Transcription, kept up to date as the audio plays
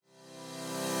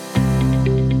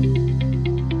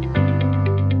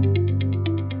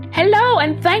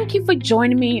Thank you for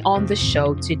joining me on the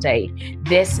show today.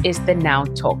 This is the Now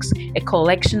Talks, a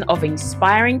collection of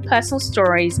inspiring personal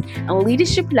stories and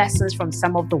leadership lessons from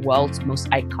some of the world's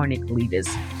most iconic leaders.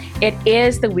 It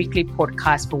is the weekly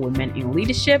podcast for women in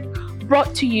leadership,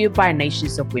 brought to you by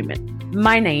Nations of Women.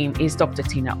 My name is Dr.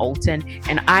 Tina Allton,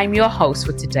 and I'm your host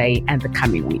for today and the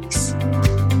coming weeks.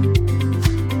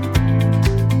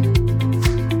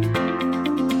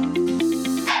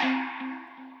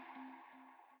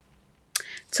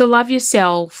 To love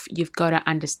yourself, you've got to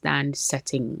understand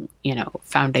setting,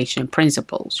 foundation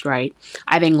principles, right?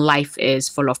 I think life is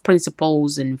full of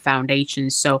principles and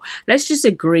foundations. So let's just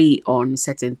agree on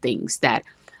certain things that,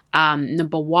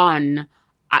 number one,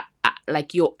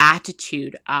 like your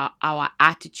attitude, our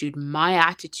attitude, my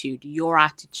attitude, your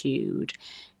attitude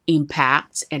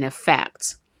impacts and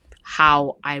affects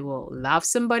how I will love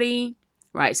somebody,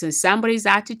 right? So somebody's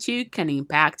attitude can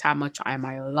impact how much I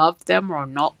might love them or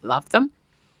not love them.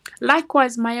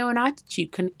 Likewise, my own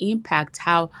attitude can impact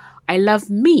how I love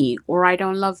me or I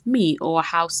don't love me, or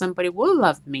how somebody will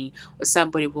love me or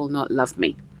somebody will not love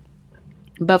me.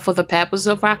 But for the purpose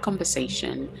of our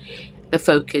conversation, the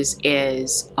focus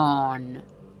is on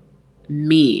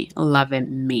me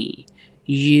loving me,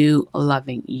 you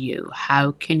loving you.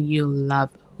 How can you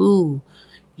love who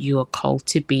you are called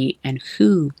to be and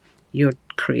who you're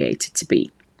created to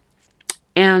be?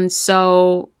 And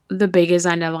so the biggest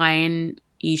underlying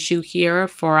issue here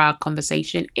for our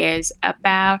conversation is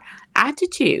about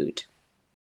attitude,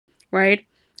 right?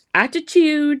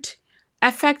 Attitude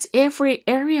affects every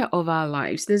area of our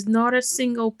lives. There's not a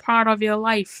single part of your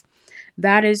life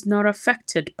that is not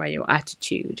affected by your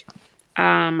attitude.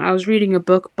 I was reading a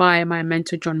book by my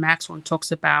mentor, John Maxwell, and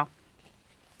talks about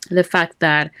the fact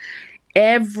that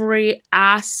every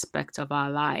aspect of our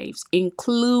lives,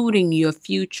 including your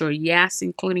future, yes,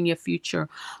 including your future,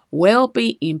 will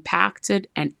be impacted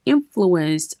and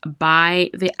influenced by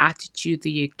the attitude that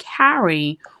you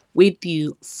carry with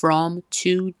you from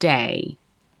today.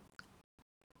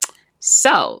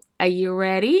 So, are you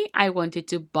ready? I wanted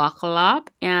to buckle up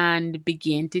and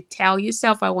begin to tell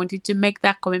yourself, I wanted to make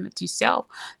that commitment to yourself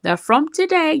that from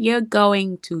today, you're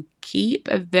going to keep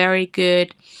a very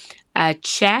good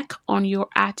check on your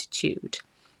attitude,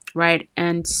 right?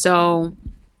 And so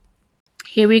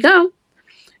here we go.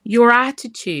 Your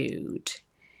attitude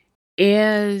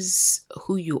is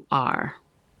who you are.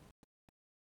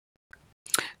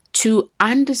 To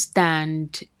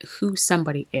understand who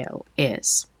somebody else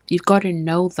is, you've got to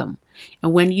know them.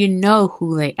 And when you know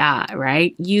who they are,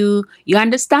 right, you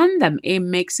understand them. It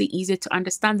makes it easier to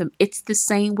understand them. It's the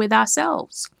same with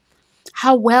ourselves.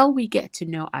 How well we get to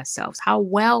know ourselves, how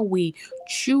well we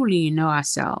truly know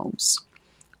ourselves,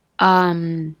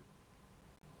 allows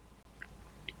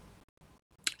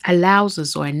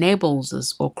us or enables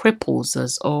us or cripples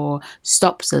us or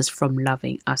stops us from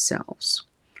loving ourselves.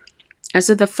 And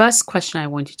so the first question I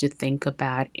want you to think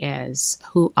about is,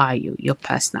 who are you? Your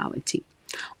personality.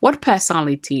 What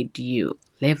personality do you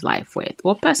live life with?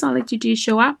 What personality do you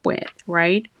show up with,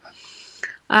 right?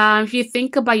 If you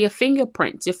think about your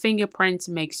fingerprints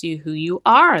makes you who you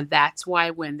are. That's why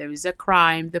when there is a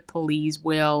crime, the police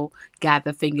will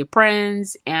gather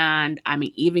fingerprints. And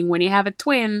even when you have a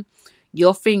twin,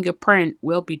 your fingerprint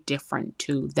will be different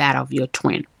to that of your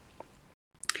twin.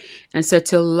 And so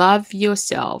to love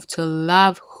yourself, to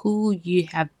love who you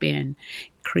have been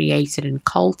created and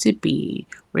called to be,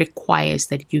 requires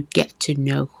that you get to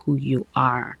know who you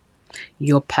are.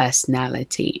 Your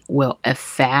personality will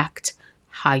affect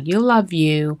how you love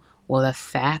you, will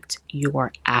affect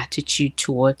your attitude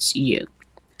towards you.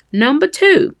 Number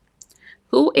two,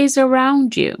 who is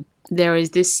around you? There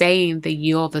is this saying that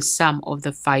you're the sum of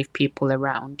the 5 people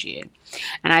around you.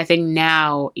 And I think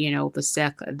now,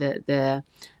 the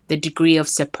degree of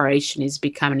separation is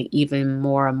becoming even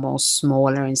more and more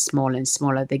smaller and smaller and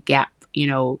smaller. The gap,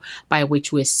 by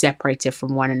which we're separated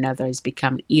from one another is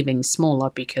becoming even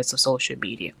smaller because of social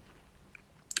media.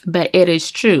 But it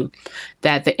is true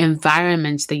that the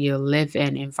environments that you live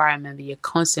in, environment that you're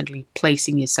constantly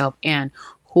placing yourself in,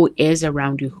 who is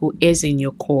around you, who is in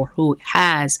your core, who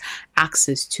has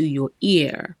access to your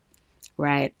ear,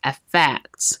 right,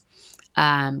 affects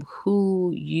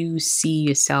who you see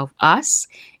yourself as.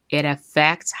 It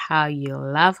affects how you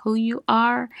love who you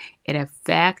are. It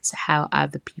affects how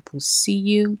other people see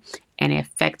you, and it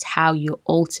affects how you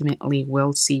ultimately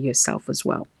will see yourself as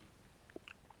well.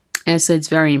 And so it's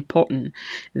very important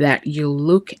that you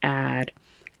look at,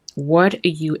 what are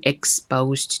you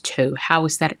exposed to? How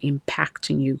is that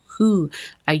impacting you? Who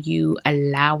are you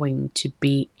allowing to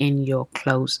be in your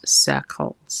close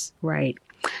circles, right?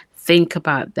 Think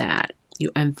about that.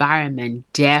 Your environment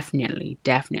definitely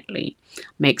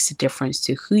makes a difference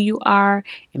to who you are.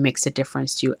 It makes a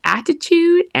difference to your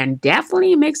attitude, and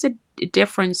definitely makes a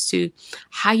difference to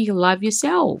how you love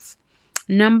yourself.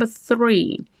 Number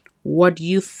three, what do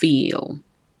you feel?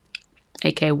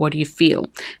 Okay, what do you feel?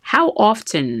 How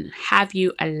often have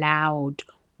you allowed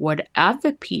what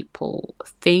other people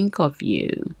think of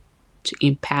you to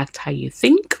impact how you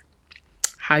think,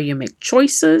 how you make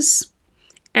choices,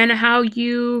 and how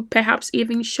you perhaps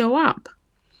even show up?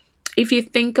 If you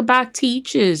think about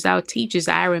teachers, our teachers,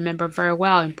 I remember very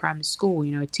well in primary school,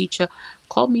 a teacher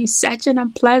called me such an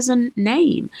unpleasant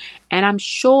name. And I'm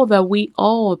sure that we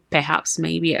all, perhaps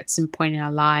maybe at some point in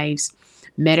our lives,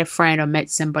 met a friend or met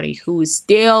somebody who is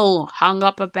still hung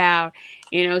up about,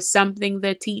 something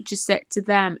the teacher said to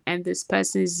them. And this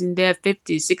person is in their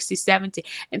 50s, 60s, 70s,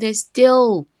 and they're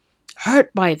still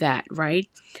hurt by that, right?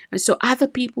 And so other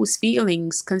people's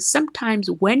feelings can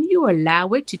sometimes, when you allow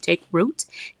it to take root,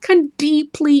 can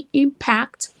deeply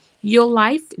impact your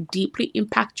life, deeply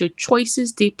impact your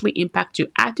choices, deeply impact your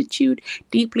attitude,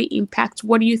 deeply impact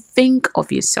what you think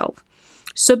of yourself.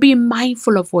 So be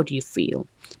mindful of what you feel.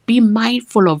 Be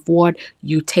mindful of what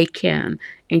you take in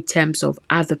terms of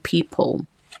other people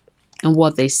and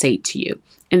what they say to you.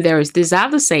 And there is this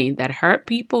other saying that hurt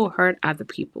people hurt other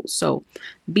people. So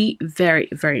be very,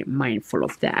 very mindful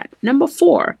of that. Number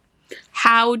four,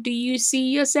 how do you see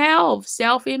yourself?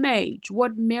 Self-image.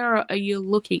 What mirror are you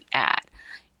looking at?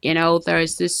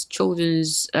 There's this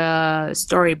children's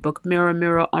storybook, Mirror,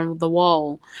 Mirror on the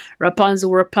Wall.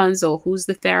 Rapunzel, Rapunzel, who's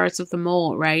the fairest of them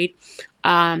all, right?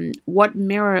 What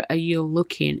mirror are you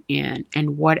looking in,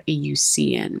 and what are you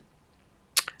seeing?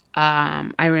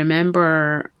 I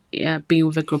remember being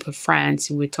with a group of friends,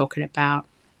 and we're talking about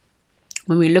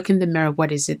when we look in the mirror,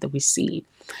 what is it that we see?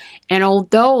 And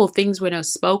although things were not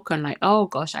spoken, like, oh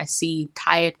gosh, I see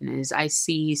tiredness, I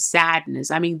see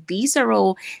sadness. I mean, these are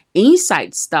all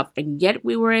inside stuff, and yet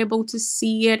we were able to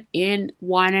see it in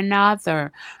one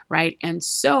another, right? And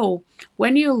so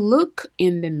when you look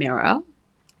in the mirror,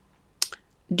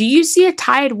 do you see a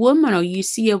tired woman, or you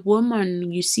see a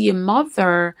woman, you see a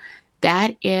mother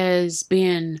that is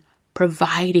been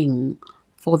providing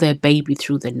for their baby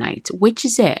through the night? Which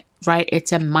is it, right?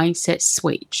 It's a mindset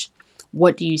switch.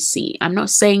 What do you see? I'm not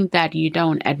saying that you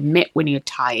don't admit when you're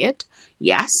tired.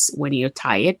 Yes, when you're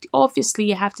tired, obviously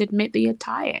you have to admit that you're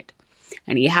tired,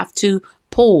 and you have to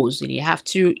pause, and you have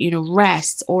to,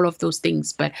 rest, all of those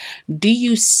things. But do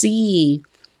you see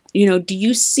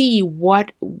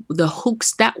what the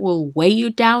hooks that will weigh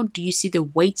you down? Do you see the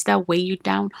weights that weigh you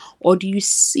down? Or do you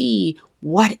see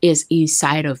what is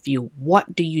inside of you?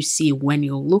 What do you see when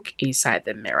you look inside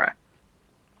the mirror?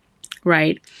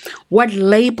 Right? What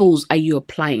labels are you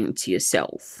applying to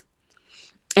yourself?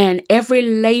 And every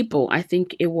label, I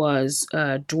think it was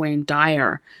Dwayne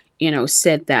Dyer,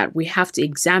 said that we have to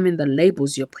examine the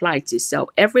labels you apply to yourself.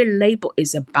 Every label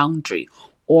is a boundary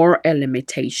or a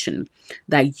limitation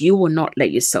that you will not let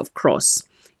yourself cross.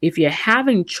 If you're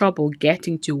having trouble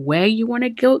getting to where you want to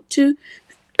go to,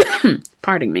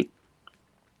 pardon me,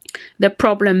 the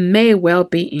problem may well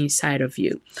be inside of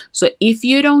you. So if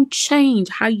you don't change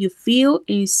how you feel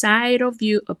inside of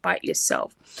you about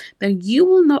yourself, then you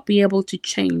will not be able to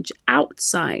change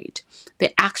outside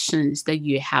the actions that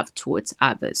you have towards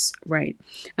others, right?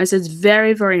 And so it's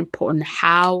very, very important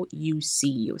how you see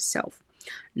yourself.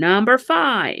 Number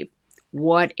five,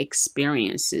 what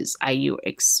experiences are you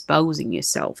exposing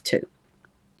yourself to?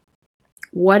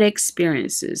 What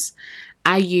experiences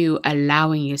are you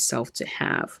allowing yourself to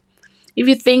have? If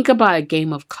you think about a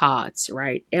game of cards,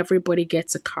 right? Everybody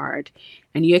gets a card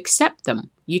and you accept them.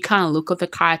 You kind of look at the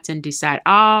cards and decide,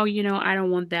 oh, I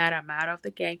don't want that. I'm out of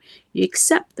the game. You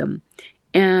accept them.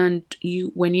 And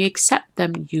when you accept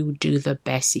them, you do the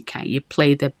best you can. You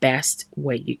play the best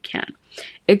way you can.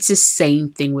 It's the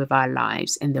same thing with our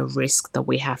lives and the risk that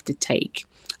we have to take.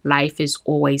 Life is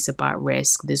always about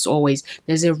risk. There's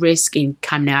a risk in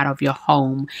coming out of your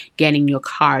home, getting your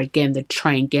car, getting the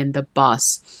train, getting the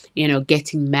bus,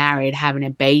 getting married, having a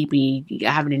baby,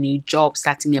 having a new job,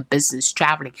 starting a business,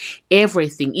 traveling,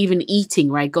 everything, even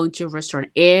eating, right? Going to a restaurant,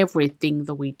 everything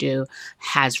that we do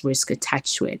has risk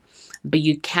attached to it. But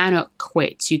you cannot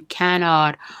quit. You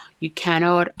cannot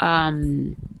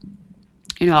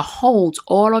hold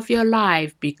all of your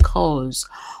life because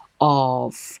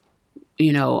of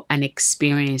an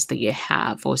experience that you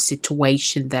have, or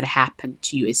situation that happened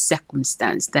to you, a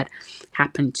circumstance that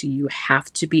happened to you. You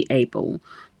have to be able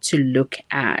to look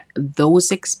at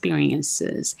those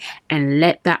experiences and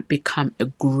let that become a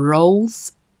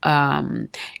growth a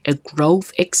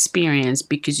growth experience,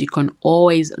 because you can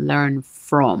always learn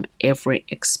from every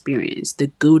experience, the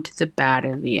good, the bad,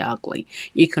 and the ugly.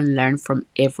 You can learn from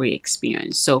every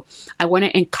experience. So I want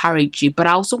to encourage you, but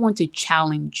I also want to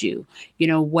challenge you.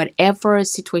 Whatever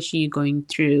situation you're going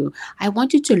through, I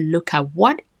want you to look at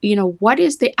what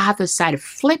is the other side.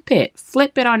 Flip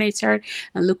it on its head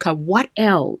and look at what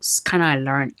else can I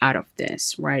learn out of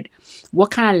this, right?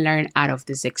 What can I learn out of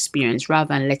this experience,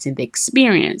 rather than letting the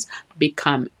experience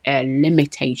become a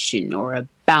limitation or a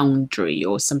boundary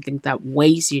or something that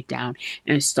weighs you down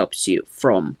and stops you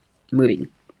from moving.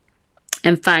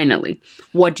 And finally,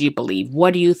 what do you believe?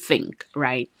 What do you think,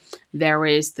 right? There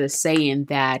is the saying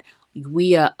that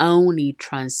we are only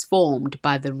transformed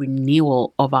by the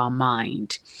renewal of our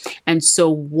mind. And so,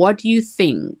 what do you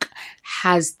think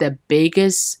has the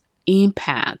biggest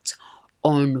impact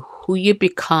on who you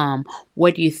become?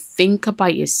 What you think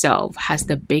about yourself has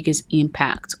the biggest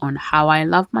impact on how I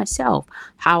love myself,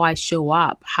 how I show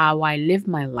up, how I live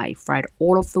my life, right?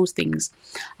 All of those things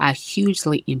are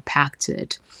hugely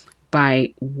impacted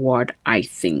by what I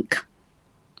think.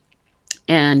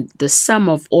 And the sum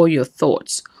of all your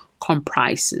thoughts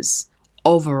comprises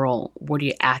overall what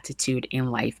your attitude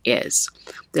in life is.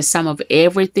 The sum of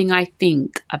everything I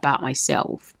think about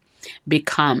myself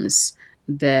becomes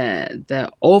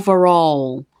the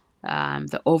overall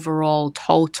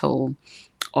total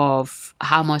of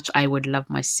how much I would love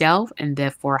myself, and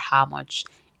therefore how much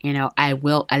I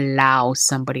will allow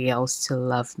somebody else to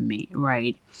love me,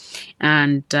 right?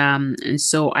 And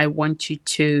so I want you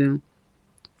to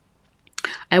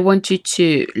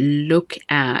look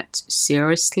at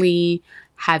seriously,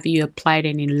 have you applied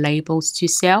any labels to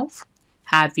yourself?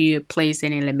 Have you placed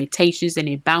any limitations,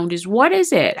 any boundaries? What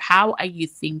is it? How are you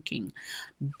thinking?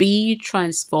 Be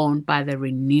transformed by the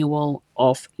renewal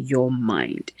of your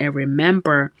mind. And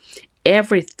remember,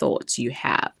 every thought you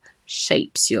have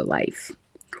shapes your life.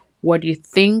 What you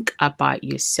think about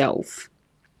yourself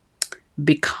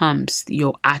becomes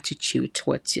your attitude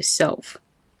towards yourself.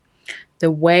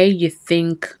 The way you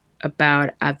think about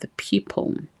other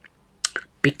people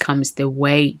becomes the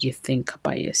way you think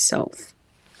about yourself.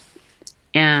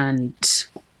 And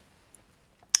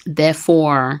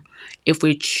therefore, if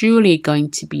we're truly going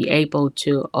to be able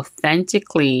to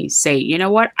authentically say, you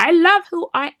know what, I love who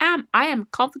I am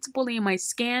comfortable in my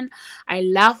skin, I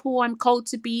love who I'm called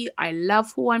to be, I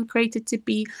love who I'm created to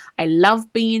be, I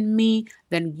love being me,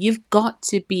 then you've got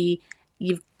to be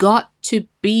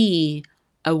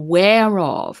aware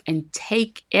of and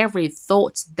take every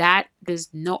thought that does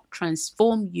not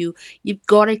transform you. You've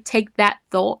got to take that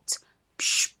thought,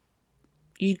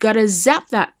 you got to zap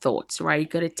that thought, right? You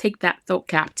got to take that thought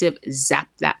captive, zap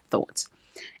that thought.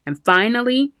 And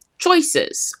finally,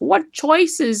 choices. What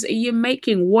choices are you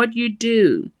making? What you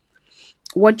do,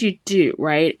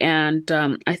 right? And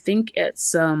I think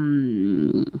it's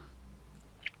what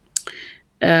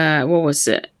was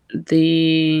it?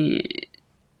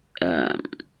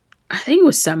 I think it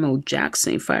was Samuel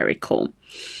Jackson, if I recall.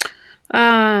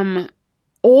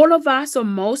 All of us, or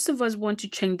most of us, want to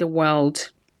change the world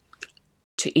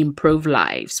to improve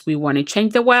lives. We want to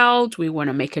change the world. We want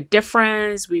to make a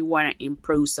difference. We want to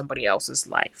improve somebody else's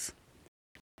life.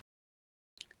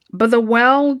 But the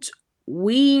world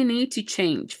we need to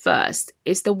change first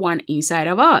is the one inside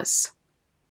of us.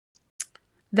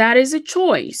 That is a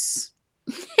choice.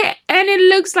 And it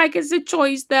looks like it's a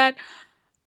choice that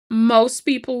most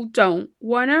people don't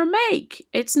want to make.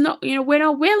 It's not, we're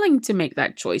not willing to make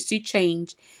that choice to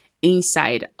change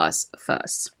inside us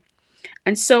first.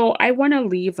 And so I want to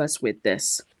leave us with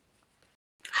this.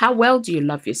 How well do you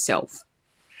love yourself?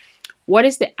 What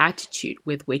is the attitude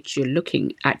with which you're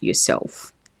looking at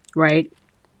yourself, right?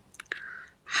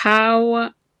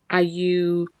 How are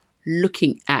you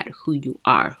looking at who you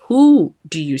are? Who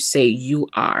do you say you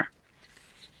are?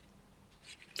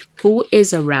 Who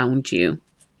is around you?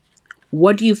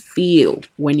 What do you feel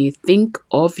when you think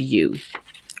of you,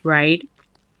 right?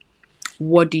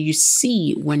 What do you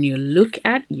see when you look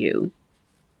at you?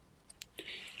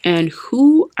 And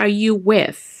who are you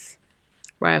with,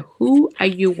 right? Who are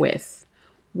you with?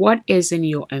 What is in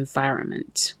your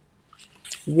environment?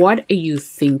 What are you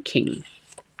thinking?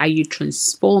 Are you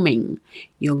transforming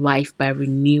your life by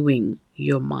renewing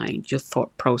your mind, your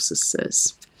thought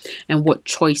processes? And what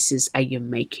choices are you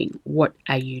making? What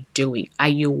are you doing? Are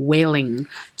you willing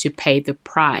to pay the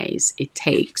price it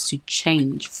takes to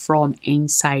change from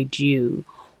inside you?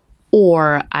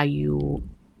 Or are you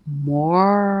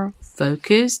more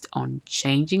focused on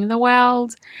changing the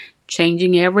world,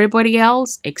 changing everybody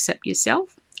else except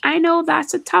yourself? I know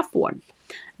that's a tough one.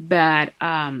 But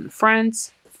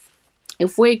friends,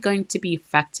 If we're going to be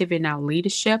effective in our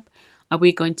leadership, are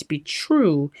we going to be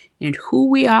true in who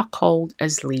we are called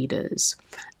as leaders,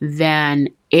 then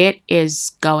it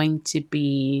is going to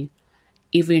be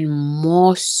even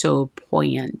more so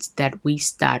poignant that we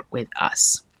start with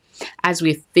us. As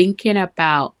we're thinking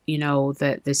about,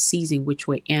 the season which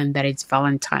we're in, that it's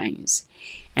Valentine's,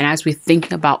 and as we're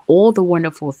thinking about all the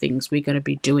wonderful things we're going to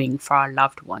be doing for our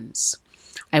loved ones,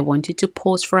 I want you to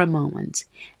pause for a moment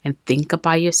and think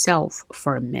about yourself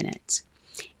for a minute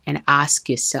and ask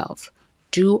yourself,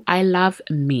 do I love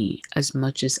me as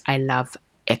much as I love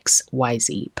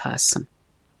XYZ person?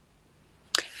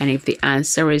 And if the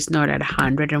answer is not at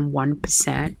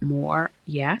 101% more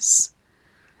yes,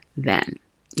 then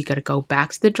you got to go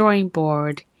back to the drawing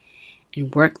board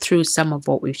and work through some of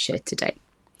what we've shared today.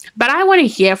 But I want to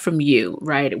hear from you,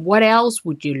 right? What else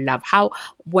would you love?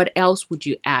 What else would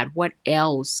you add? What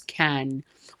else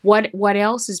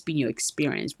has been your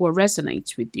experience? What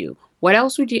resonates with you? What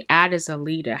else would you add as a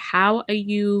leader? How are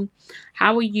you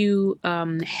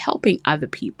helping other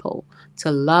people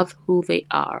to love who they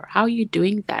are? How are you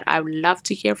doing that? I would love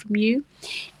to hear from you.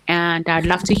 And I'd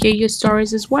love to hear your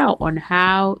stories as well on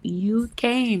how you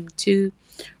came to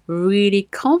really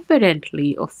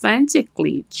confidently,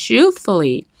 authentically,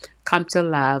 truthfully come to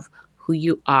love who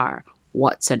you are,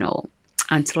 what's and all.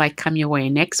 Until I come your way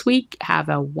next week, have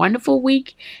a wonderful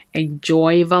week.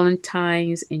 Enjoy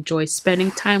Valentine's. Enjoy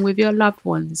spending time with your loved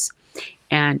ones.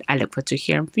 And I look forward to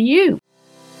hearing from you.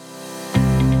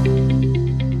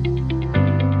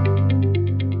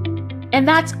 And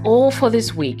that's all for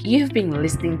this week. You've been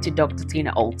listening to Dr.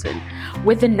 Tina Allton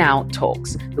with the Now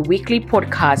Talks, the weekly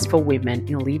podcast for women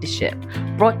in leadership,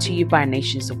 brought to you by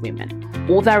Nations of Women.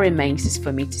 All that remains is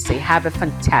for me to say have a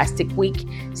fantastic week,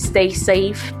 stay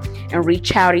safe, and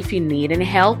reach out if you need any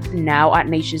help now at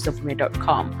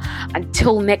nationsofwomen.com.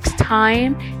 Until next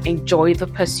time, enjoy the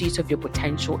pursuit of your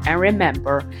potential, and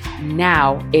remember,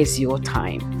 now is your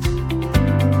time.